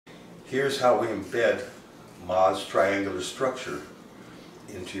Here's how we embed Ma's triangular structure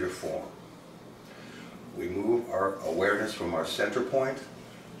into your form. We move our awareness from our center point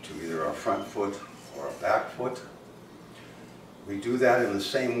to either our front foot or our back foot. We do that in the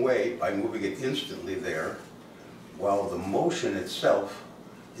same way by moving it instantly there, while the motion itself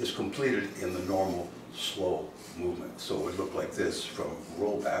is completed in the normal slow movement. So it would look like this from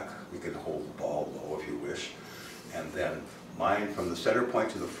rollback. We can hold the ball low if you wish, and then mind from the center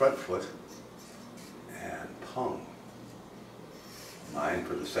point to the front foot and pung. Mind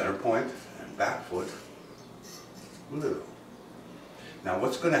for the center point and back foot, lu. Now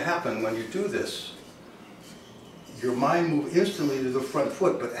what's going to happen when you do this, your mind moves instantly to the front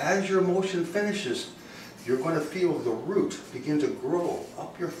foot, but as your motion finishes, you're going to feel the root begin to grow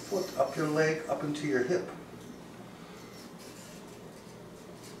up your foot, up your leg, up into your hip.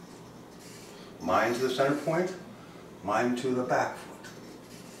 Mind to the center point, mind to the back foot.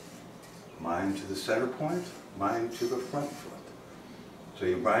 Mind to the center point, mind to the front foot. So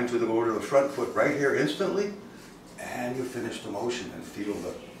you mind to go to the front foot right here instantly, and you finish the motion and feel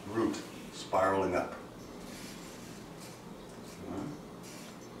the root spiraling up.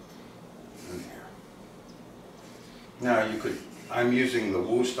 In here. Now you could, I'm using the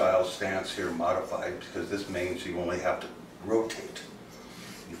Wu style stance here modified because this means you only have to rotate.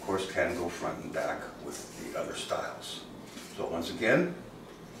 You of course can go front and back with the other styles. So once again,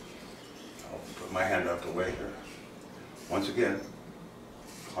 I'll put my hand out the way here. Once again,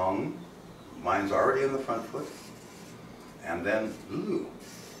 pung, mine's already in the front foot, and then lu,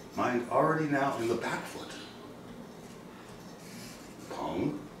 mind already now in the back foot.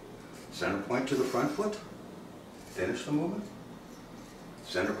 Pung, center point to the front foot, finish the movement.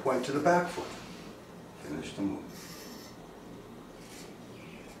 Center point to the back foot, finish the movement.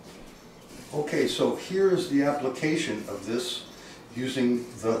 Okay, so here's the application of this using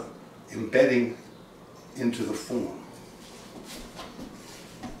the embedding into the form.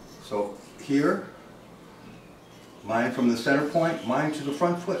 So here, mind from the center point, mind to the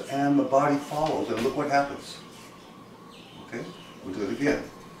front foot, and the body follows, and look what happens. Okay, we'll do it again.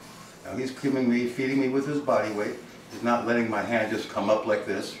 Now he's feeding me with his body weight. He's not letting my hand just come up like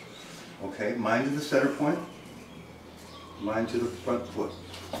this. Okay, mind to the center point, mind to the front foot.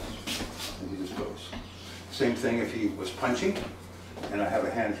 And he just goes. Same thing if he was punching, and I have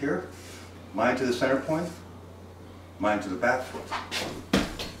a hand here. Mind to the center point, mind to the back foot.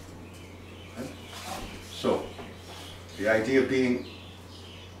 Okay? So, the idea being,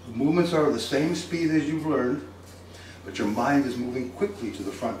 the movements are the same speed as you've learned, but your mind is moving quickly to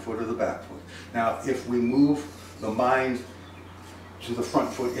the front foot or the back foot. Now, if we move the mind to the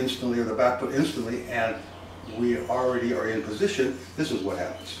front foot instantly or the back foot instantly, and we already are in position, this is what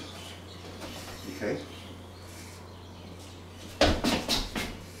happens. Okay?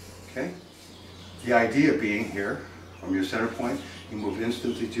 Okay? The idea being here, from your center point, you move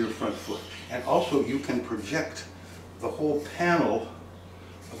instantly to your front foot. And also you can project the whole panel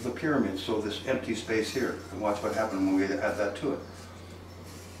of the pyramid, so this empty space here. And watch what happens when we add that to it.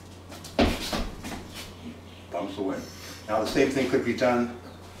 Bumps away. Now the same thing could be done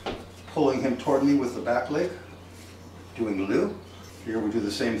pulling him toward me with the back leg, doing lu. Here we do the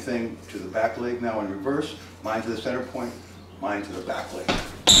same thing to the back leg now in reverse. Mind to the center point, mind to the back leg.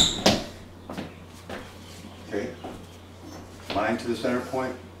 Okay? Mind to the center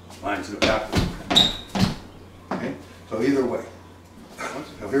point, mind to the back leg. Okay? So either way.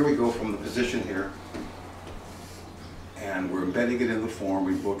 So here we go from the position here, and we're embedding it in the form.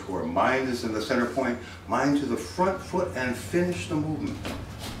 We go to our mind is in the center point, mind to the front foot, and finish the movement.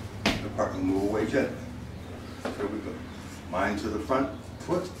 The partner move away gently. Here we go. Mind to the front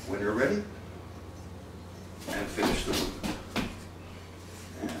foot when you're ready, and finish the movement.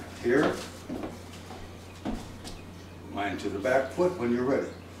 And here, mind to the back foot when you're ready.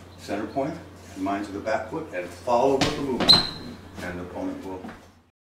 Center point, and mind to the back foot, and follow with the movement. And the opponent will